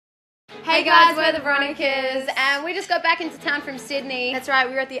Hey guys, we're the Veronicas, and we just got back into town from Sydney. That's right,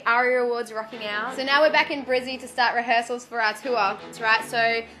 we were at the ARIA Awards rocking out. So now we're back in Brizzy to start rehearsals for our tour. That's right,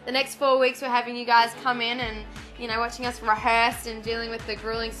 so the next 4 weeks we're having you guys come in and, you know, watching us rehearse and dealing with the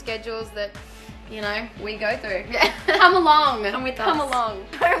grueling schedules that, you know, we go through. Yeah. Come along. Come with us. Come along.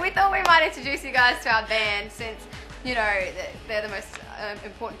 We thought we might introduce you guys to our band since, you know, they're the most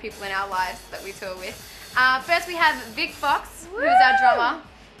important people in our lives that we tour with. First we have Vic Fox, who's our drummer.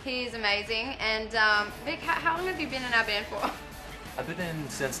 He's amazing. And Vic, how long have you been in our band for? I've been in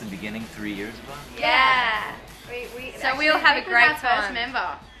since the beginning, 3 years ago. Yeah. So we all have a great our time. first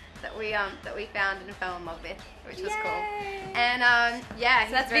member that we found and fell in love with, which was cool. And yeah,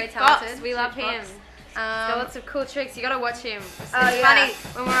 So that's he's very Vic talented. Fox. We love Vic him. Fox. He's got lots of cool tricks. You gotta watch him. It's yeah. funny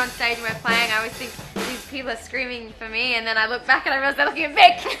when we're on stage and we're playing. I always think these people are screaming for me, and then I look back and I realize they're looking at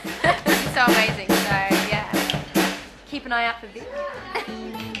Vic. He's so amazing. So yeah, keep an eye out for Vic.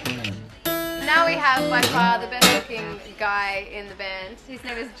 Now we have by far the best looking guy in the band. His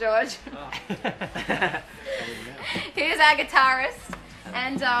name is George. He's our guitarist,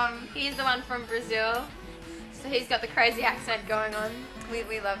 and He's the one from Brazil, so he's got the crazy accent going on.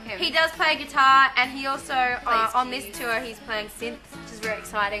 we love him. He does play guitar, and he also, on keys. this tour, he's playing synth, which is very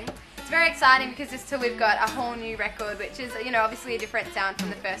exciting. It's very exciting because this tour we've got a whole new record, which is, you know, obviously a different sound from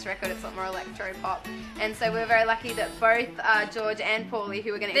the first record. It's a lot more electro pop, and so we're very lucky that both George and Paulie,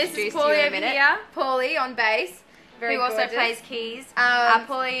 who we're going to introduce to you in a minute, Paulie on bass, Who also gorgeous. plays keys.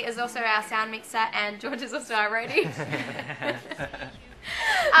 Paulie is also our sound mixer, and George is also our roadie.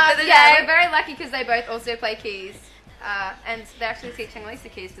 Yeah, we're very lucky because they both also play keys, and they're actually teaching Lisa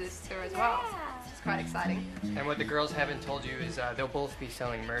keys to this tour as well, which is quite exciting. And what the girls haven't told you is they'll both be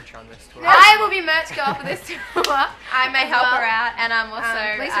selling merch on this tour. I will be merch girl for this tour. I may help her out, and I'm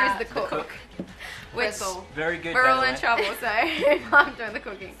also Lisa is the cook. Which Very good. we're by all the in way. trouble, so I'm doing the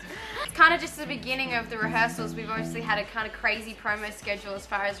cooking. It's kind of just the beginning of the rehearsals. We've obviously had a kind of crazy promo schedule as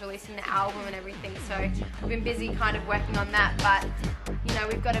far as releasing the album and everything, so we've been busy kind of working on that, but you know,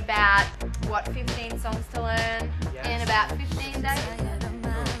 we've got about, what, 15 songs to learn in about 15 days?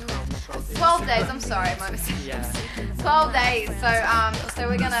 12 days, I'm sorry, my mistake. Yeah. 12 days, so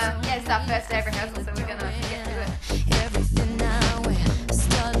we're gonna, yeah, it's our first day of rehearsal, so we're gonna get to it. Everything now we're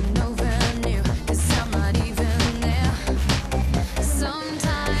starting over new, 'cause I'm not even there.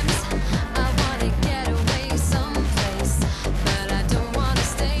 Sometimes I wanna get away someplace, but I don't wanna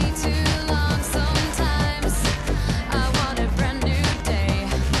stay too long. Sometimes I want a brand new day,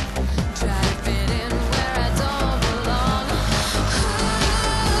 try to fit in where I don't belong.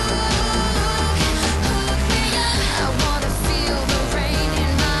 Hook me up, I wanna feel the rain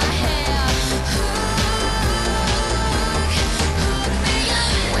in my hair.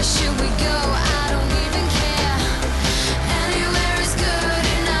 Where should we go? I don't even care. Anywhere is good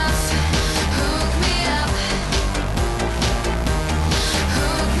enough. Hook me up.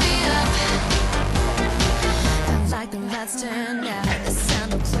 Hook me up. I like the lights turned out, the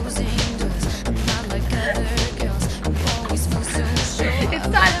sound of closing doors. I'm not like other girls. I'm always feel so sure. It's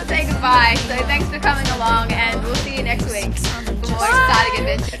time to say goodbye, so thanks for coming along, and we'll see you next week for more exciting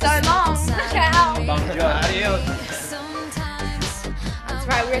adventures. So long! Ciao! Adios. Sometimes That's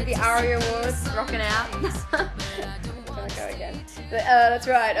right, we're at the ARIA Awards, rocking out. I'm gonna go again. That's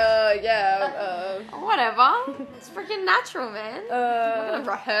right, yeah, Whatever. It's freaking natural, man. I'm gonna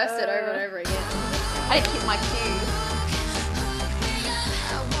rehearse it over and over again. I didn't keep my cue.